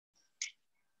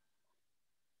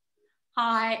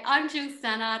Hi, I'm Gill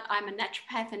Stannard. I'm a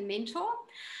naturopath and mentor,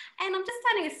 and I'm just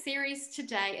starting a series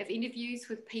today of interviews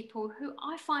with people who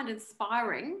I find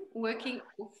inspiring working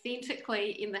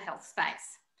authentically in the health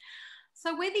space.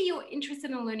 So whether you're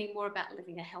interested in learning more about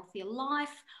living a healthier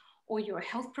life, or you're a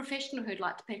health professional who'd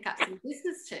like to pick up some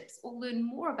business tips or learn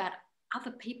more about other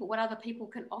people, what other people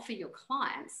can offer your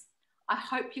clients, I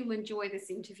hope you'll enjoy this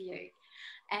interview.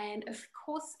 And of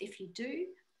course, if you do,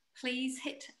 please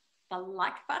hit the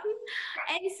like button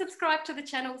and subscribe to the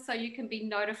channel so you can be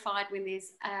notified when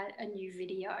there's a new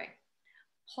video.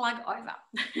 Plug over.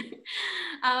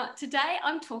 Today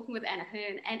I'm talking with Anna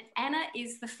Hearn, and Anna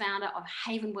is the founder of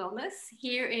Haven Wellness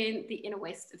here in the inner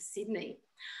west of Sydney.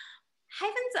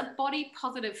 Haven's a body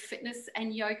positive fitness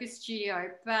and yoga studio,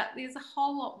 but there's a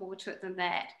whole lot more to it than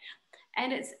that.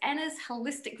 And it's Anna's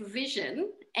holistic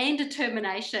vision and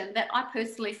determination that I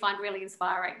personally find really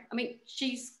inspiring. I mean,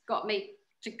 she's got me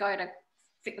to go to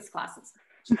fitness classes.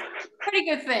 Pretty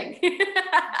good thing.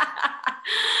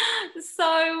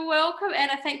 So welcome,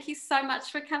 Anna. Thank you so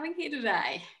much for coming here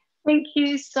today. Thank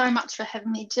you so much for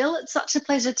having me, Jill. It's such a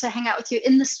pleasure to hang out with you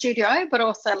in the studio, but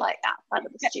also like outside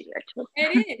of the studio too.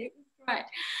 It is. Great.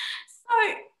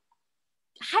 So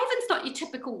Haven's not your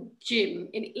typical gym.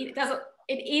 It doesn't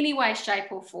in any way,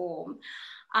 shape or form.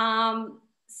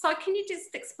 So can you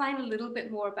just explain a little bit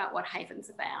more about what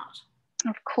Haven's about?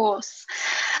 Of course.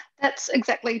 That's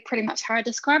exactly pretty much how I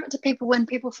describe it to people. When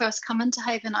people first come into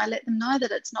Haven, I let them know that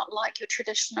it's not like your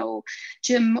traditional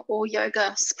gym or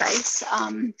yoga space,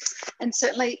 and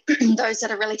certainly those that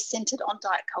are really centered on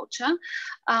diet culture.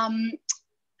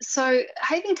 So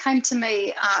Haven came to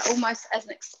me almost as an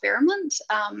experiment,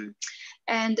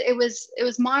 and it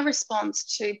was my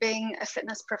response to being a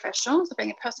fitness professional, so being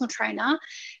a personal trainer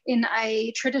in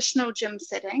a traditional gym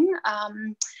setting.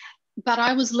 But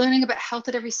I was learning about health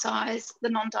at every size, the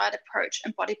non-diet approach,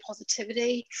 and body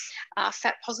positivity,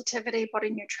 fat positivity, body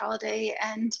neutrality.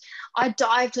 And I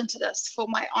dived into this for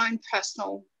my own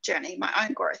personal journey, my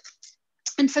own growth.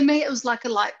 And for me, it was like a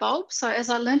light bulb. So as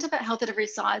I learned about health at every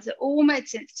size, it all made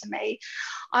sense to me.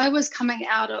 I was coming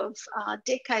out of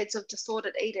decades of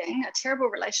disordered eating, a terrible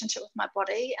relationship with my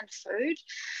body and food.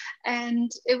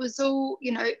 And it was all,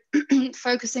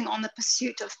 focusing on the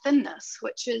pursuit of thinness,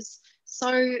 which is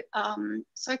so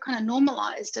kind of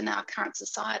normalized in our current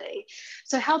society.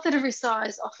 So health at every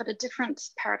size offered a different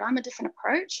paradigm, a different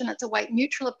approach, and it's a weight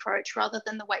neutral approach rather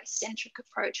than the weight centric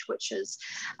approach, which is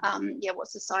what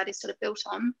society sort of built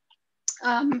on.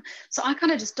 So I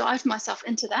kind of just dived myself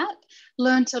into that,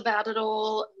 learned about it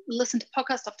all, listened to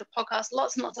podcast after podcast,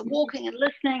 lots and lots of walking and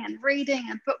listening and reading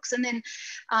and books, and then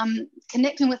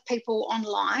connecting with people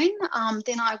online.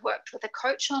 Then I worked with a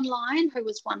coach online who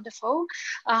was wonderful,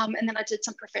 and then I did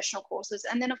some professional courses.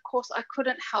 And then, of course, I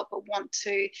couldn't help but want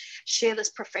to share this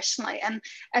professionally.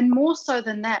 And more so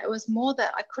than that, it was more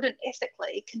that I couldn't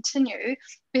ethically continue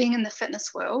being in the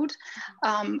fitness world,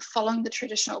 following the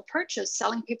traditional approaches,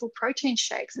 selling people protein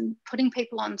shakes and putting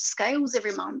people on scales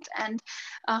every month and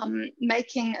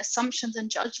making assumptions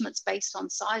and judgments based on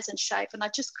size and shape. And I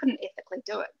just couldn't ethically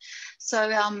do it. So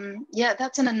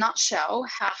that's in a nutshell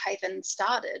how Haven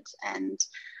started. And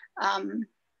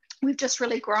we've just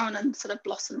really grown and sort of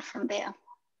blossomed from there.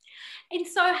 And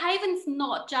so Haven's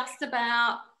not just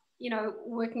about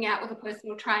working out with a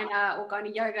personal trainer or going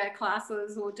to yoga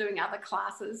classes or doing other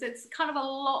classes. It's kind of a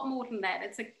lot more than that.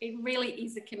 It really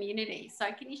is a community. So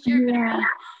can you share a bit about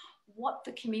what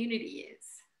the community is?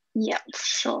 Yeah,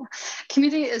 sure.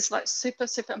 Community is like super,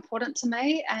 super important to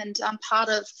me, and part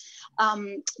of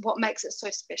what makes it so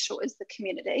special is the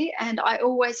community. And I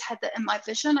always had that in my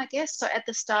vision, I guess. So at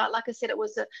the start, like I said, it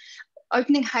was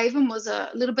opening Haven was a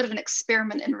little bit of an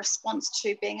experiment in response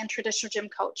to being in traditional gym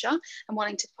culture and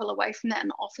wanting to pull away from that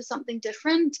and offer something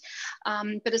different.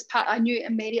 But I knew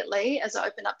immediately as I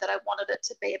opened up that I wanted it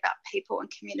to be about people and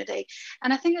community.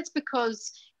 And I think it's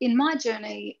because in my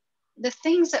journey, the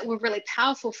things that were really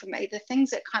powerful for me, the things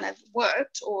that kind of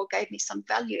worked or gave me some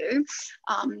value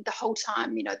the whole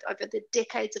time, over the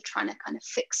decades of trying to kind of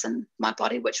fix in my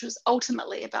body, which was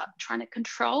ultimately about trying to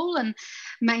control and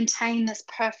maintain this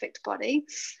perfect body.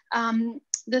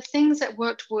 The things that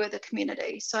worked were the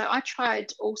community. So I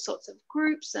tried all sorts of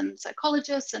groups and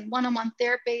psychologists and one-on-one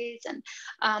therapies, and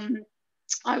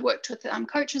I worked with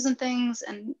coaches and things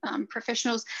and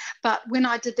professionals, but when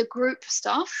I did the group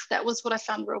stuff, that was what I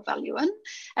found real value in,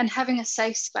 and having a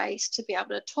safe space to be able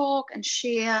to talk and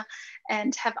share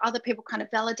and have other people kind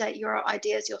of validate your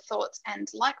ideas, your thoughts, and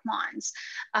like minds.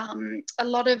 A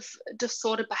lot of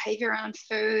disordered behavior around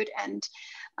food and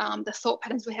the thought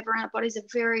patterns we have around our bodies are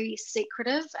very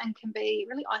secretive and can be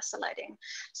really isolating.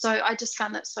 So I just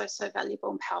found that so, so valuable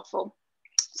and powerful.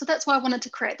 So that's why I wanted to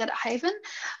create that at Haven.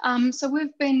 So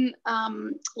we've been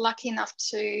lucky enough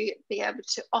to be able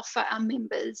to offer our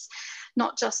members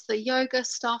not just the yoga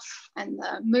stuff and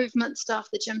the movement stuff,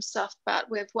 the gym stuff, but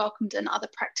we've welcomed in other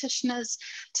practitioners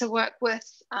to work with,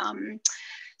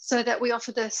 so that we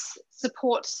offer this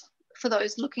support for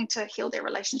those looking to heal their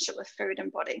relationship with food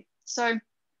and body. So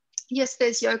yes,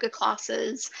 there's yoga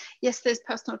classes, yes, there's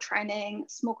personal training,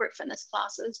 small group fitness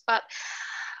classes, but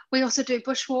we also do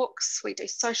bushwalks, we do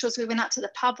socials. We went out to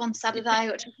the pub on Saturday,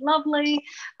 which is lovely.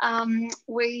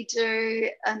 We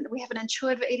have an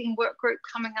intuitive eating work group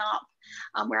coming up,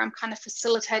 where I'm kind of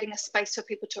facilitating a space for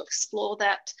people to explore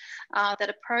that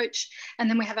approach. And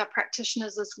then we have our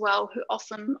practitioners as well, who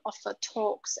often offer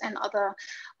talks and other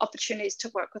opportunities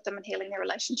to work with them in healing their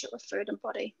relationship with food and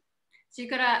body. So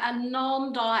you've got a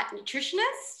non-diet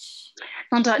nutritionist?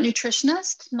 Non-diet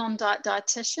nutritionist, non-diet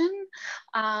dietitian,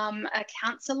 a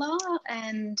counsellor,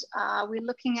 and we're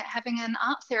looking at having an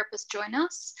art therapist join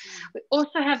us. We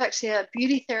also have actually a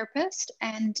beauty therapist,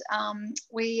 and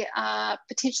we are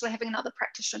potentially having another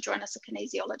practitioner join us, a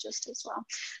kinesiologist as well.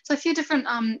 So a few different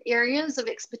areas of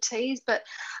expertise, but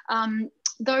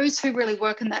those who really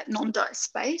work in that non-diet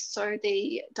space, so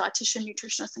the dietitian,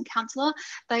 nutritionist and counsellor,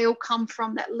 they all come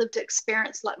from that lived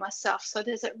experience like myself. So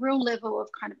there's a real level of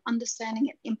kind of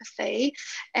understanding and empathy,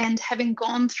 and having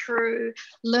gone through,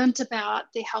 learned about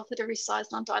the health at every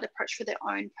size non-diet approach for their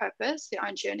own purpose, their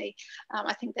own journey.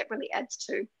 I think that really adds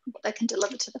to what they can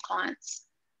deliver to the clients.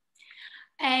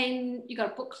 And you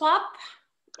got a book club?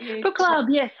 Book club,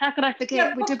 yes. How could I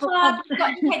forget? We do book clubs. You've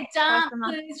had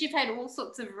dances, you've had all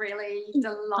sorts of really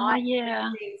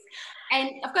delightful things.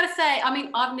 And I've got to say, I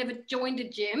mean, I've never joined a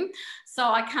gym, so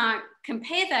I can't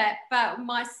compare that. But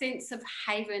my sense of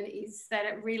Haven is that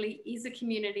it really is a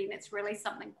community, and it's really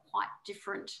something quite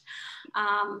different.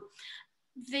 I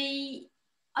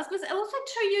suppose also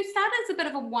too, you started as a bit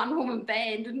of a one-woman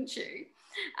band, didn't you?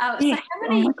 So how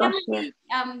many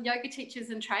yoga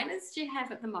teachers and trainers do you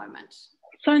have at the moment?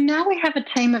 So now we have a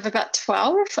team of about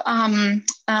 12, and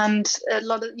a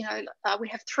lot of, we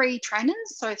have 3 trainers,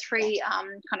 so 3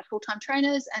 kind of full-time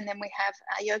trainers, and then we have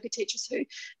yoga teachers who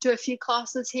do a few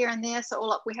classes here and there. So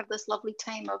all up, we have this lovely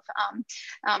team of,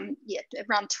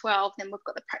 around 12. Then we've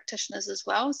got the practitioners as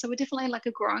well. So we're definitely like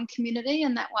a growing community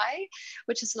in that way,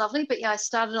 which is lovely. But yeah, I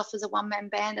started off as a one-man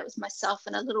band. It was myself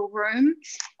in a little room,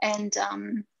 and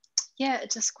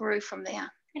it just grew from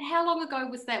there. And how long ago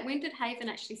was that? When did Haven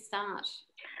actually start?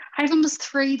 Haven was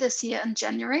 3 this year in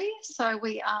January. So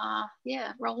we are,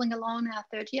 rolling along our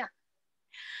 3rd year.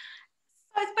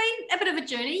 So it's been a bit of a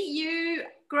journey. You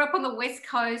grew up on the west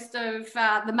coast of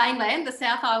the mainland, the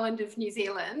South Island of New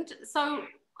Zealand. So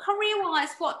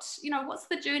career-wise, what's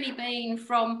the journey been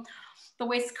from the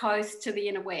west coast to the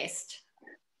inner west?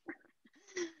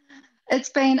 It's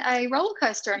been a roller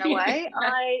coaster in a way.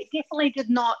 I definitely did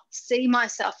not see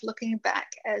myself looking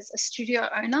back as a studio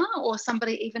owner or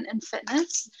somebody even in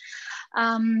fitness.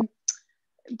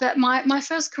 But my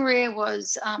first career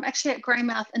was actually at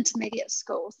Greymouth Intermediate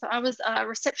School. So I was a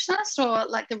receptionist, or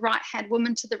like the right-hand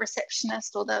woman to the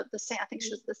receptionist, or I think she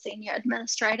was the senior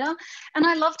administrator. And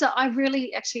I loved it. I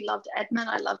really actually loved admin.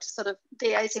 I loved sort of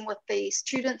liaising with the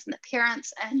students and the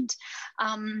parents, and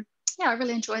I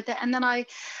really enjoyed that. And then I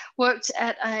worked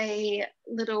at a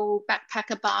little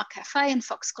backpacker bar cafe in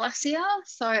Fox Glacier.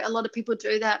 So a lot of people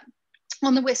do that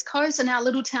on the west coast. In our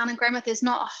little town in Greymouth, there's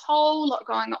not a whole lot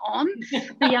going on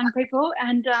for young people,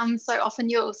 and so often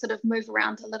you'll sort of move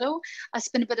around a little. I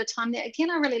spent a bit of time there. Again,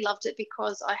 I really loved it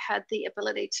because I had the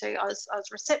ability to, I was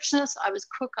receptionist, I was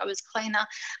cook, I was cleaner,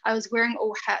 I was wearing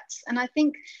all hats. And I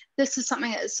think this is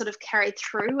something that has sort of carried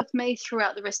through with me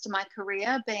throughout the rest of my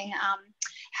career, being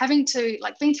having to,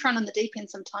 like, being thrown in the deep end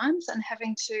sometimes, and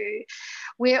having to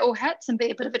wear all hats and be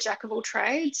a bit of a jack of all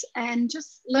trades, and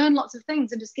just learn lots of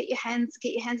things, and just get your hands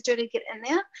dirty, get in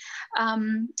there.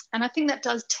 And I think that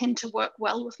does tend to work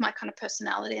well with my kind of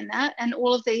personality in that. And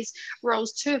all of these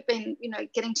roles too have been,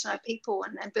 getting to know people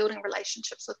and building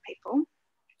relationships with people.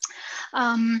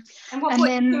 And what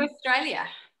brought you to Australia?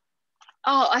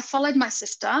 Oh, I followed my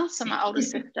sister, so my older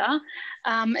sister.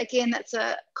 Again, that's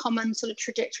a common sort of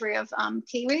trajectory of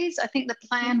Kiwis. I think the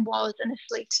plan was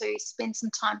initially to spend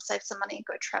some time, save some money and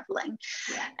go travelling.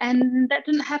 Yeah. And that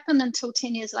didn't happen until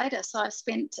 10 years later. So I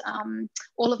spent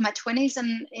all of my 20s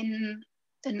in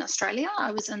Australia. I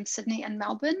was in Sydney and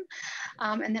Melbourne.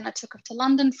 And then I took off to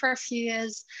London for a few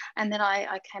years. And then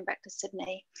I came back to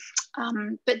Sydney.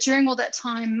 But during all that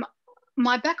time,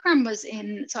 my background was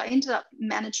so I ended up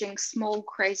managing small,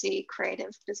 crazy,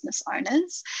 creative business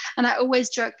owners. And I always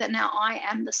joke that now I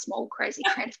am the small, crazy,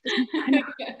 creative business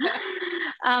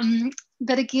owner.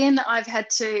 but again, I've had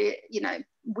to,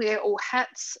 wear all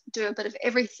hats, do a bit of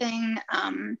everything.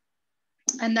 And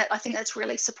that, I think that's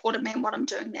really supported me in what I'm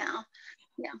doing now.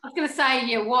 Yeah. I was going to say,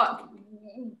 yeah,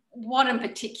 what in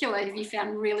particular have you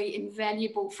found really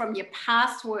invaluable from your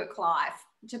past work life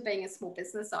to being a small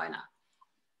business owner?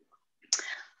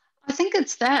 I think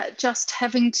it's that, just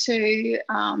having to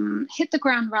hit the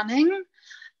ground running,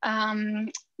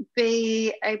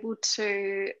 be able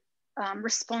to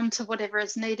respond to whatever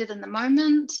is needed in the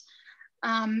moment.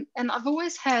 And I've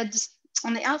always had,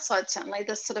 on the outside certainly,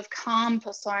 this sort of calm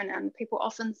persona, and people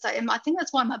often say, and I think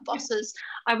that's why my bosses,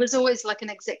 I was always like an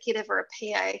executive or a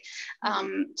PA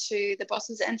to the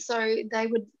bosses, and so they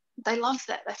loved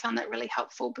that. They found that really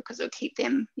helpful because it would keep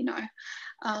them,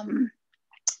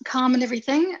 calm and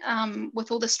everything,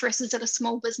 with all the stresses that a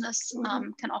small business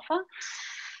can offer.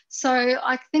 So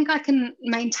I think I can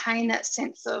maintain that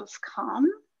sense of calm.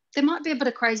 There might be a bit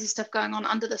of crazy stuff going on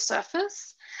under the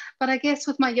surface, but I guess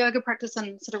with my yoga practice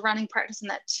and sort of running practice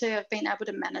and that too, I've been able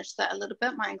to manage that a little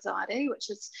bit, my anxiety, which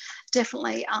is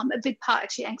definitely a big part.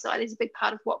 Actually, anxiety is a big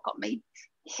part of what got me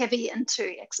heavy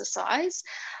into exercise.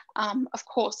 Of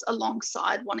course,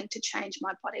 alongside wanting to change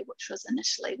my body, which was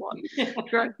initially what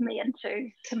drove me into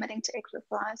committing to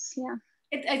exercise. Yeah.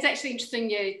 It's actually interesting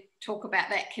you talk about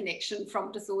that connection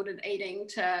from disordered eating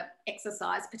to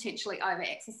exercise, potentially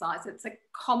over-exercise. It's a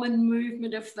common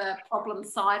movement of the problem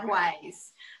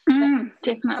sideways.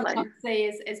 Definitely. I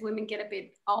see as women get a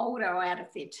bit older or out of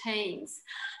their teens.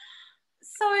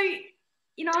 So,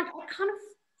 I'm kind of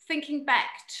thinking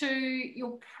back to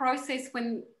your process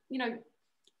when,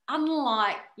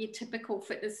 unlike your typical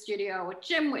fitness studio or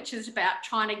gym, which is about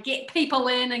trying to get people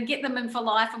in and get them in for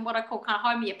life, and what I call kind of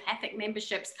homeopathic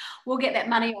memberships, we'll get that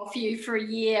money off you for a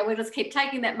year. We'll just keep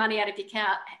taking that money out of your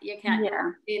account.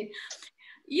 Yeah.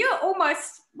 You're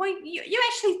almost, you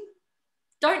actually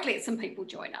don't let some people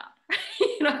join up.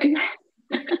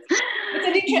 It's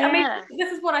an interesting, I mean,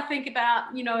 this is what I think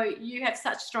about, you have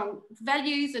such strong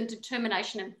values and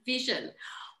determination and vision,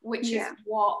 which is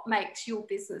what makes your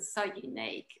business so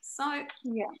unique. So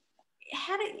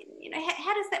how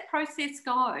does that process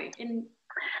go?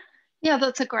 Yeah,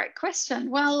 that's a great question.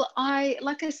 Well,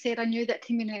 like I said, I knew that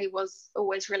community was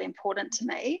always really important to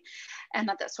me, and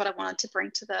that's what I wanted to bring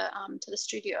to the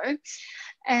studio.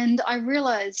 And I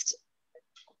realized,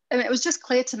 it was just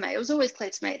clear to me, it was always clear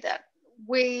to me that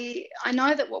I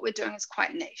know that what we're doing is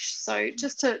quite niche. So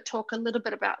just to talk a little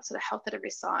bit about sort of health at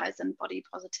every size and body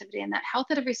positivity, and that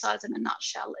health at every size in a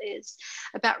nutshell is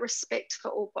about respect for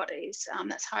all bodies.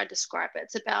 That's how I describe it.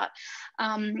 It's about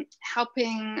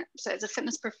helping, so as a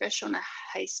fitness professional in a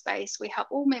HAES space, we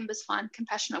help all members find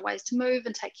compassionate ways to move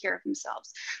and take care of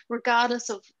themselves,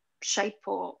 regardless of shape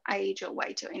or age or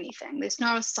weight or anything. There's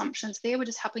no assumptions there. We're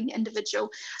just helping the individual,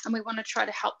 and we want to try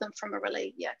to help them from a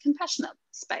really compassionate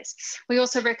space. We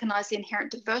also recognize the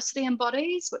inherent diversity in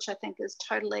bodies, which I think is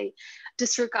totally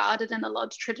disregarded in a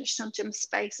lot of traditional gym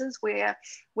spaces, where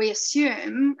we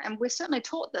assume, and we're certainly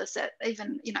taught this at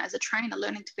even as a trainer,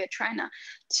 learning to be a trainer,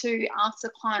 to ask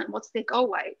the client what's their goal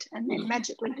weight and then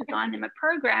magically design them a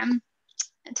program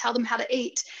and tell them how to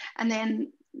eat, and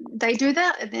then they do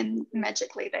that, and then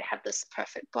magically they have this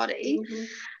perfect body.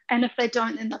 And if they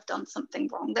don't, then they've done something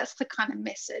wrong. That's the kind of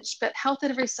message. But health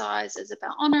at every size is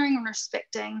about honoring and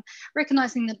respecting,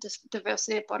 recognizing the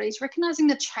diversity of bodies, recognizing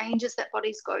the changes that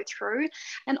bodies go through,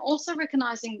 and also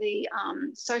recognizing the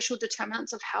social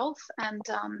determinants of health. And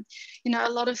a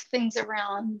lot of things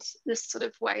around this sort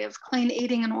of way of clean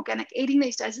eating and organic eating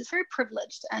these days is very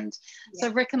privileged, and so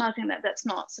recognizing that that's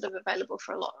not sort of available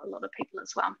for a lot of people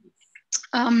as well.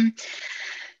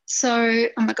 So,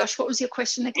 oh my gosh, what was your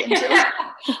question again, Jill? I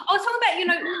was talking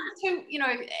about,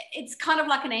 it's kind of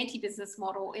like an anti-business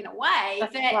model in a way.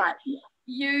 That's that right.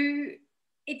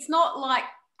 It's not like,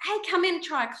 hey, come in,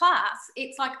 try a class.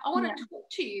 It's like, I want to talk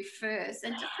to you first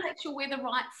and just make sure we're the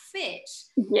right fit.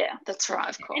 Yeah, that's right,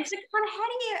 of course. And so kind of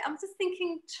I'm just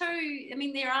thinking too, I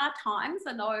mean, there are times,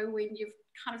 I know, when you've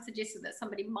kind of suggested that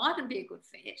somebody mightn't be a good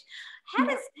fit. How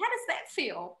does that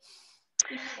feel?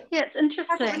 Yeah, it's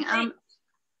interesting.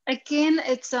 Again,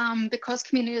 it's because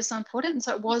community is so important, and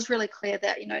so it was really clear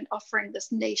that offering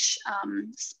this niche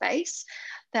space,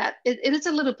 that it is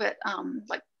a little bit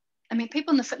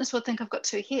people in the fitness world think I've got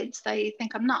two heads. They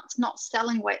think I'm nuts, not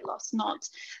selling weight loss, not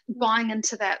buying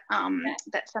into that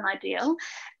that's an ideal.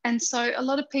 And so a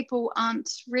lot of people aren't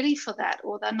ready for that,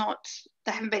 or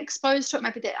they haven't been exposed to it.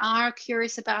 Maybe they are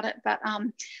curious about it. But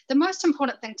the most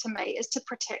important thing to me is to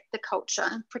protect the culture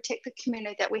and protect the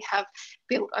community that we have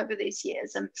built over these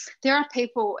years. And there are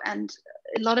people, and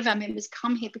a lot of our members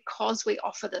come here because we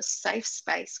offer this safe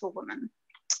space for women.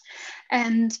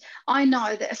 And I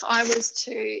know that if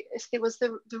there was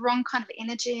the wrong kind of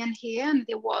energy in here, and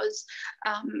there was,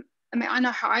 I mean, I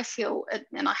know how I feel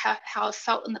and how I've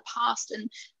felt in the past in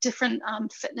different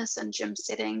fitness and gym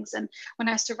settings. And when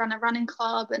I used to run a running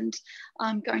club and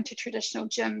going to traditional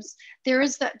gyms, there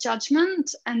is that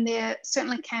judgment, and there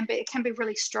certainly it can be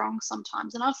really strong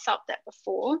sometimes. And I've felt that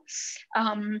before.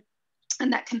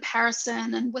 And that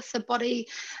comparison, and with the body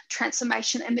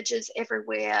transformation images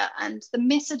everywhere, and the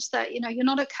message that, you know, you're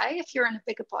not okay if you're in a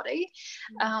bigger body.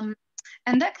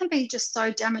 And that can be just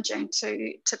so damaging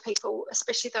to people,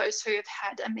 especially those who have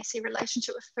had a messy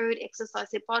relationship with food, exercise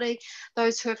their body,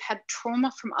 those who have had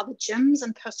trauma from other gyms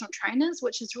and personal trainers,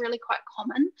 which is really quite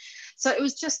common. So it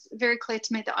was just very clear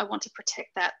to me that I want to protect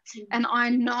that. And I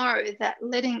know that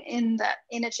letting in that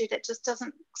energy that just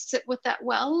doesn't sit with that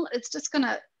well, it's just going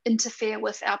to interfere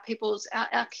with our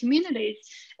communities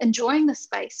enjoying the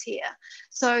space here.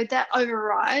 So that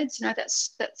overrides, you know,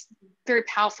 that's very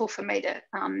powerful for me to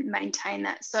maintain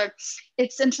that. So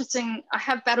it's interesting. I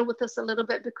have battled with this a little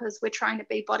bit because we're trying to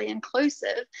be body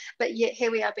inclusive, but yet here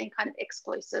we are being kind of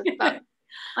exclusive. But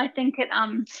I think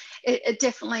it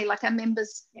definitely, like, our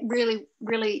members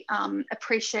really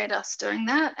appreciate us doing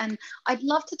that. And I'd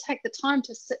love to take the time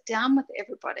to sit down with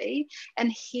everybody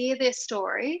and hear their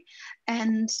story.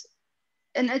 And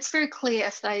it's very clear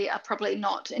if they are probably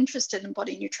not interested in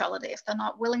body neutrality, if they're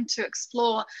not willing to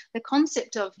explore the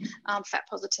concept of fat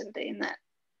positivity, and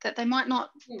that they might not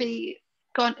be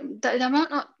they might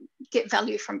not get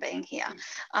value from being here.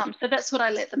 So that's what I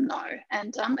let them know.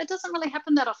 And it doesn't really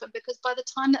happen that often, because by the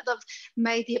time that they've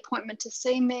made the appointment to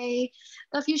see me,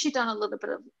 they've usually done a little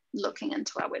bit of looking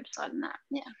into our website and that.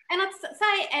 Yeah. And I'd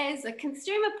say, as a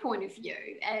consumer point of view,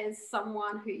 as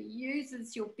someone who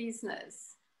uses your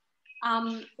business,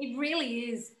 it really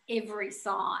is every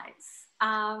size.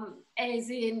 As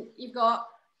in, you've got,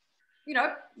 you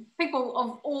know, people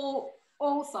of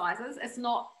all sizes. It's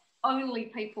not only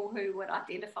people who would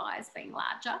identify as being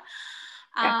larger.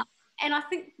 And I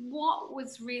think what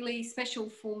was really special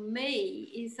for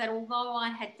me is that although I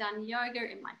had done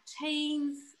yoga in my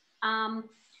teens and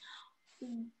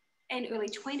early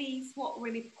 20s, what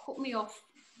really put me off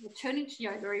returning to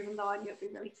yoga, even though I knew it'd be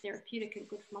really therapeutic and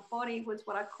good for my body, was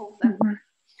what I called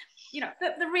you know,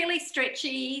 the really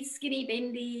stretchy, skinny,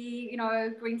 bendy, you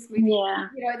know, green smoothie,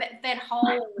 you know, that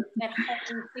whole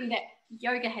thing that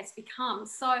yoga has become.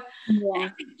 So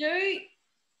to do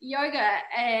yoga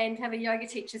and have a yoga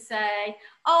teacher say,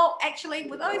 oh, actually,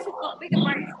 with those who've got bigger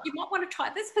brains, you might want to try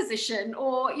this position,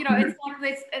 or, you know, it's one of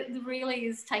this, it really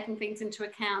is taking things into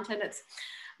account, and it's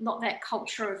not that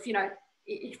culture of, you know,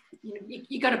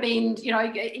 you got to bend, you know,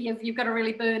 you've got to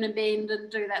really burn and bend and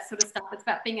do that sort of stuff. It's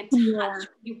about being in touch with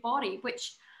your body,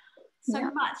 which so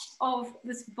much of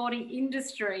this body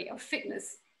industry of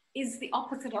fitness is the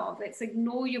opposite of. It's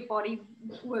ignore your body,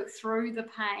 work through the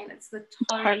pain. It's the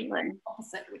totally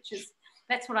opposite, which is,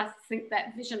 that's what I think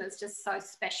that vision is just so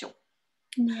special.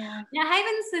 Yeah. Now,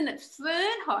 Haven's in its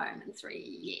third home in 3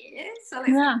 years. So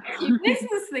let's get a few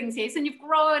business things here. So you've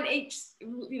grown each,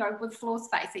 you know, with floor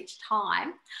space each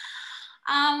time.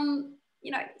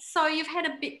 You know, so you've had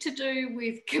a bit to do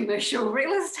with commercial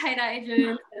real estate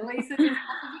agents and leases and stuff.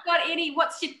 Have you got any,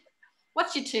 what's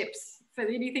your tips for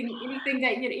anything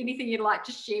you'd like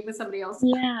to share with somebody else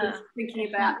who's thinking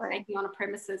about taking on a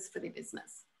premises for their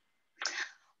business?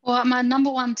 Well, my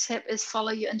number one tip is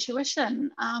follow your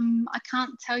intuition. I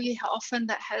can't tell you how often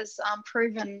that has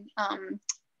proven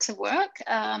to work,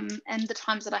 and the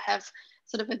times that I have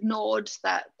sort of ignored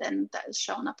that, then that has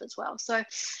shown up as well. So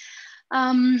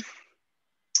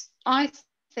I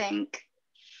think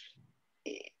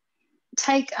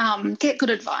get good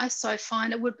advice. So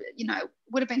it would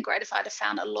have been great if I'd have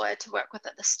found a lawyer to work with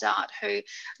at the start who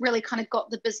really kind of got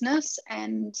the business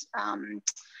and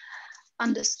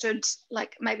understood,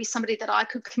 like, maybe somebody that I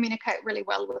could communicate really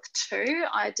well with too.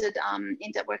 I did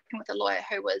end up working with a lawyer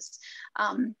who was,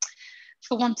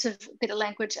 for want of better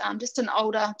language, just an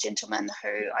older gentleman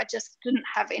who I just didn't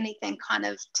have anything kind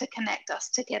of to connect us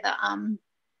together.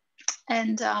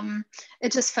 And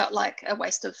it just felt like a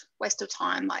waste of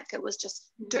time. Like, it was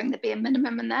just doing the bare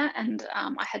minimum in that. And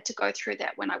I had to go through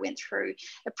that when I went through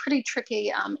a pretty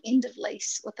tricky end of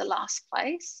lease with the last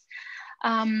place.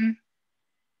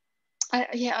 I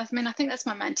mean, I think that's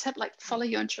my main tip, like, follow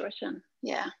your intuition.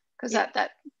 Because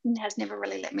that has never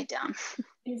really let me down.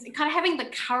 It's kind of having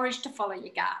the courage to follow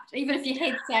your gut, even if your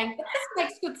head's saying, but this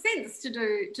makes good sense to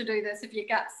do this, if your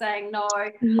gut's saying no.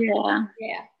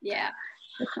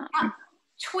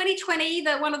 2020,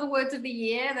 one of the words of the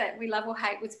year that we love or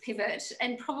hate was pivot,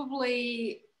 and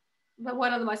probably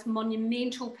one of the most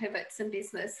monumental pivots in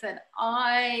business that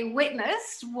I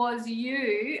witnessed was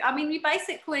you. I mean, you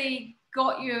basically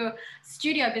got your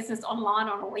studio business online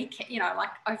on a weekend, you know, like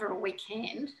over a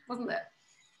weekend, wasn't it?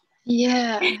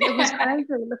 Yeah, it was crazy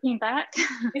looking back.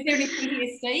 Is there any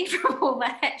PTSD from all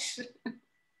that?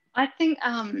 I think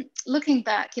looking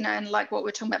back, you know, and like what we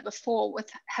were talking about before,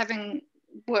 with having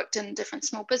worked in different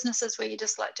small businesses where you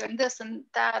just like doing this and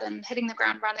that and hitting the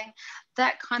ground running,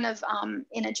 that kind of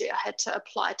energy I had to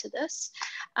apply to this.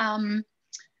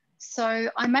 So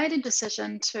I made a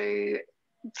decision to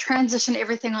transition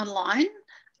everything online,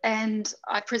 and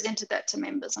I presented that to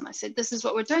members and I said, this is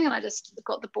what we're doing. And I just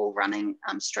got the ball running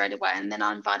straight away. And then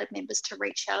I invited members to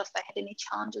reach out if they had any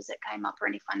challenges that came up or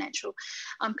any financial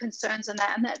concerns and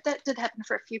that. And that did happen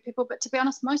for a few people. But to be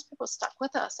honest, most people stuck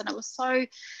with us. And it was so,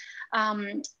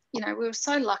 you know, we were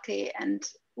so lucky, and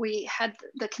we had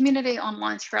the community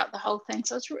online throughout the whole thing.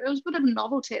 So it was a bit of a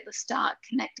novelty at the start,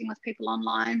 connecting with people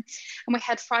online. And we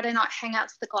had Friday night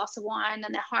hangouts with a glass of wine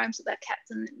in their homes with their cats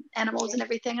and animals and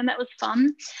everything. And that was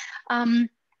fun.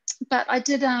 But I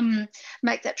did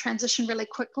make that transition really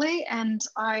quickly. And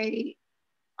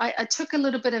I took a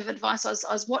little bit of advice. I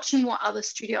was watching what other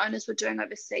studio owners were doing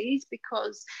overseas,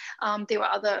 because there were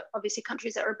other, obviously,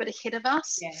 countries that were a bit ahead of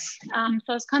us. Yeah. So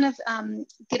I was kind of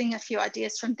getting a few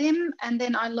ideas from them, and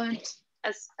then I learned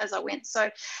as I went. So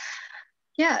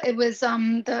yeah, it was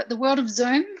the world of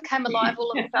Zoom came alive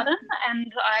all of a sudden,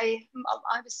 and I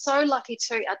was so lucky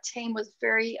too. Our team was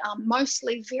very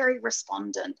mostly very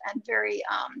respondent and very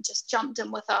just jumped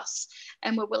in with us,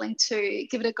 and were willing to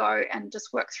give it a go and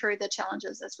just work through the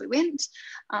challenges as we went,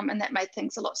 and that made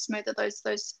things a lot smoother.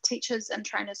 Those teachers and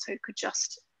trainers who could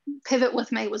just pivot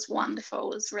with me was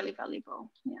wonderful. It was really valuable.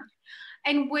 Yeah.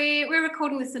 And we're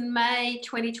recording this in May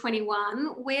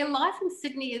 2021, where life in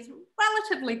Sydney is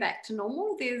relatively back to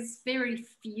normal. There's very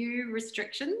few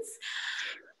restrictions.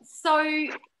 So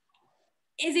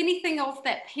is anything of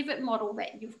that pivot model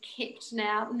that you've kept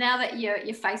now that your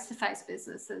face-to-face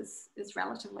business is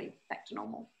relatively back to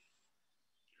normal?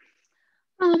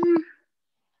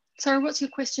 Sorry, what's your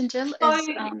question, Jill?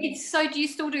 So do you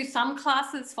still do some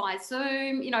classes via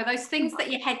Zoom? You know, those things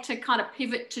that you had to kind of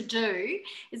pivot to do.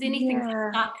 Is anything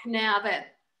stuck now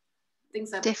that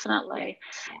things are... Definitely.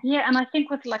 Yeah, and I think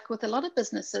with a lot of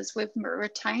businesses, we've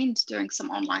retained doing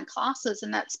some online classes,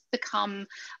 and that's become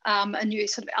a new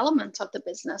sort of element of the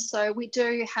business. So we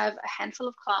do have a handful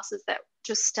of classes that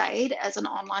just stayed as an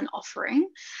online offering.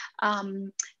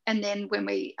 And then when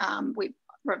we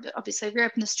obviously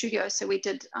reopened the studio, so we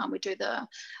do the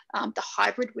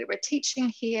hybrid where we're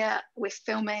teaching here, we're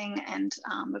filming, and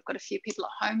we've got a few people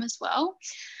at home as well.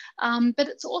 But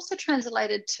it's also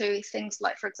translated to things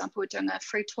like, for example, we're doing a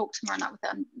free talk tomorrow night with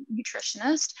our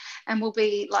nutritionist, and we'll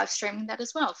be live streaming that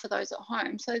as well for those at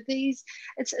home. So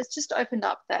it's just opened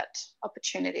up that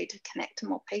opportunity to connect to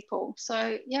more people.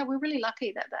 So yeah, we're really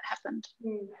lucky that happened.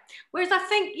 Whereas I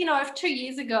think, you know, if 2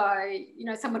 years ago, you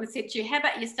know, someone had said to you, how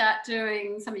about you start doing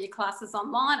some of your classes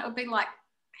online, it would be like,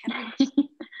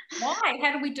 why?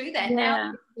 How do we do that? Yeah.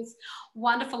 Now there's this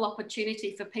wonderful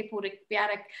opportunity for people to be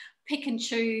able to pick and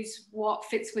choose what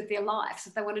fits with their life. So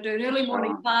if they want to do an early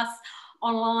morning class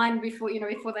online before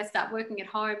they start working at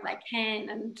home, they can.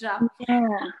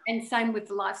 And same with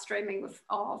the live streaming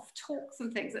of talks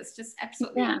and things. It's just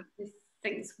absolutely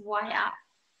things way up.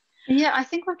 Yeah, I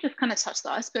think we've just kind of touched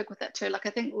the iceberg with that too. Like, I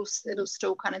think it'll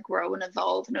still kind of grow and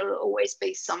evolve, and it'll always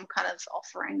be some kind of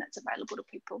offering that's available to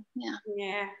people.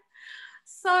 Yeah.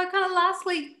 So kind of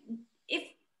lastly, if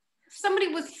somebody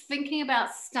was thinking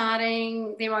about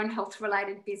starting their own health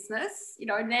related business, you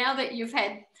know, now that you've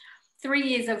had 3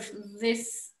 years of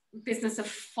this business of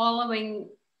following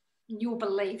your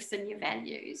beliefs and your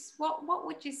values, what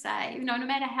would you say, you know, no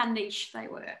matter how niche they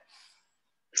were?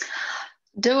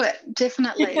 Do it,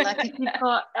 definitely. Like, if you've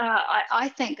got, I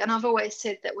think, and I've always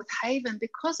said that with Haven,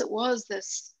 because it was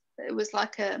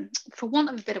like for want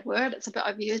of a better word, it's a bit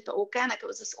overused, but organic. It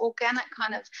was this organic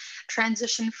kind of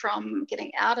transition from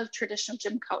getting out of traditional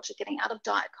gym culture, getting out of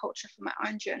diet culture for my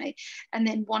own journey, and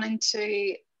then wanting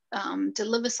to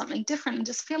deliver something different, and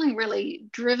just feeling really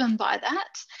driven by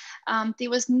that. There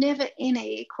was never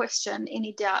any question,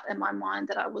 any doubt in my mind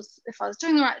that if I was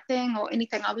doing the right thing or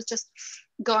anything. I was just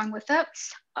going with it.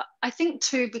 I think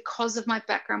too, because of my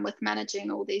background with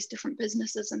managing all these different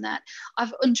businesses and that,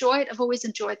 I've always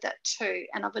enjoyed that too.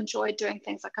 And I've enjoyed doing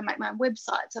things like I make my own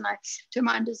websites and I do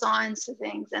my own designs for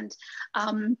things, and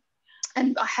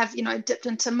I have, you know, dipped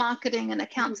into marketing and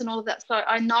accounts and all of that. So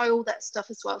I know all that stuff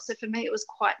as well. So for me, it was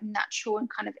quite natural and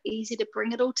kind of easy to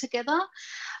bring it all together.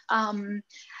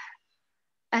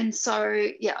 And so,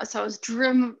 yeah, so I was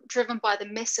driven by the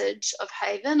message of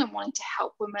Haven and wanting to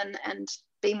help women and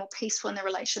be more peaceful in their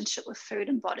relationship with food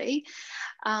and body.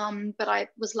 But I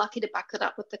was lucky to back it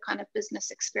up with the kind of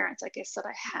business experience, I guess, that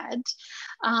I had.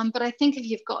 But I think if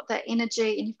you've got that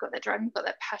energy and you've got that drive, and you've got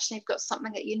that passion, you've got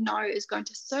something that you know is going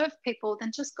to serve people,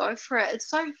 then just go for it. It's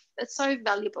so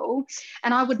valuable.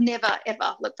 And I would never,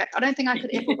 ever look back. I don't think I could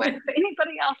ever work for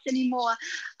anybody else anymore.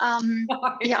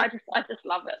 Yeah, I just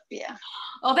love it. Yeah.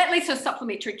 Oh, that leads to a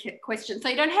supplementary question. So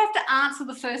you don't have to answer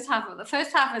the first half of it. The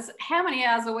first half is how many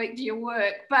hours a week do you work?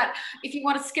 But if you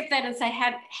want to skip that and say,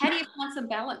 how do you find some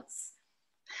balance?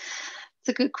 It's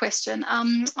a good question.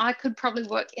 I could probably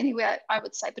work anywhere, I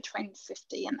would say, between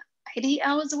 50 and 80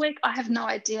 hours a week. I have no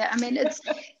idea. I mean,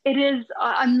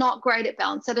 I'm not great at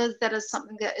balance. That is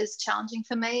something that is challenging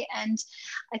for me. And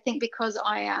I think because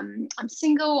I'm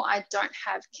single, I don't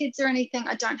have kids or anything.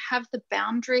 I don't have the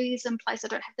boundaries in place. I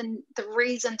don't have the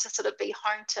reason to sort of be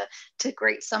home to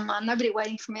greet someone, nobody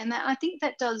waiting for me. And I think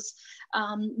that does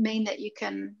mean that you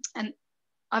can, and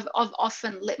I've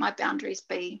often let my boundaries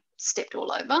be stepped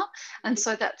all over. And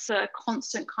so that's a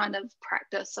constant kind of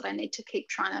practice that I need to keep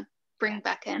trying to bring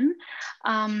back in.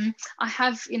 I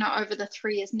have, over the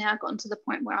 3 years now gotten to the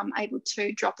point where I'm able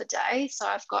to drop a day. So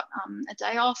I've got a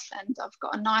day off and I've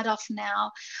got a night off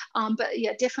now. But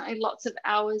yeah, definitely lots of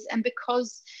hours. And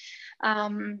because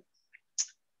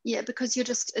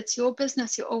it's your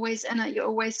business, you're always in it, you're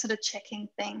always sort of checking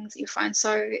things you find.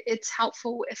 So it's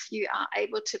helpful if you are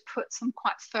able to put some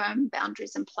quite firm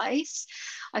boundaries in place.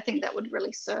 I think that would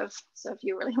really serve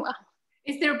you really well.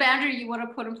 Is there a boundary you want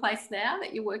to put in place now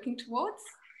that you're working towards?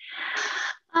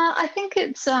 I think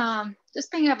it's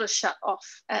just being able to shut off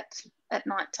at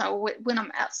night time, or when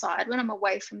I'm outside, when I'm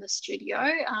away from the studio.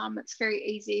 It's very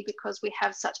easy because we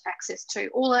have such access to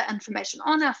all our information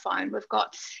on our phone. We've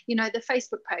got, the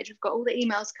Facebook page, we've got all the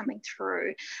emails coming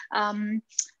through.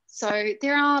 So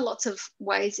there are lots of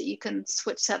ways that you can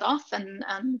switch that off and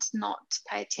not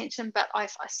pay attention, but I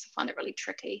find it really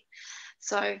tricky.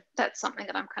 So that's something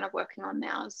that I'm kind of working on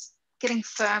now, is getting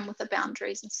firm with the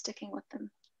boundaries and sticking with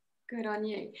them. Good on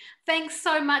you. Thanks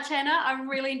so much, Anna. I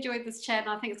really enjoyed this chat,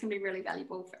 and I think it's going to be really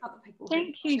valuable for other people.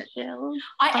 Thank you, Gill.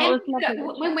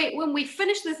 When we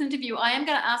finish this interview, I am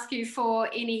going to ask you for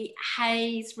any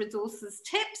HAES resources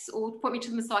tips, or point me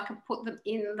to them so I can put them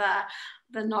in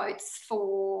the notes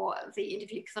for the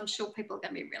interview, because I'm sure people are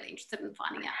going to be really interested in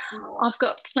finding out some more. I've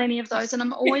got plenty of those, and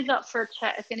I'm always up for a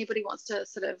chat if anybody wants to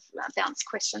sort of bounce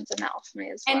questions and that off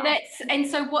me as well. And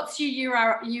so what's your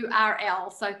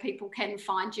URL so people can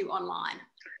find you online?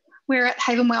 We're at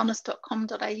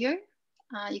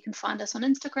havenwellness.com.au. You can find us on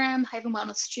Instagram, Haven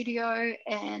Wellness Studio,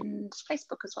 and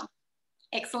Facebook as well.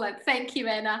 Excellent. Thank you,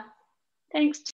 Anna. Thanks.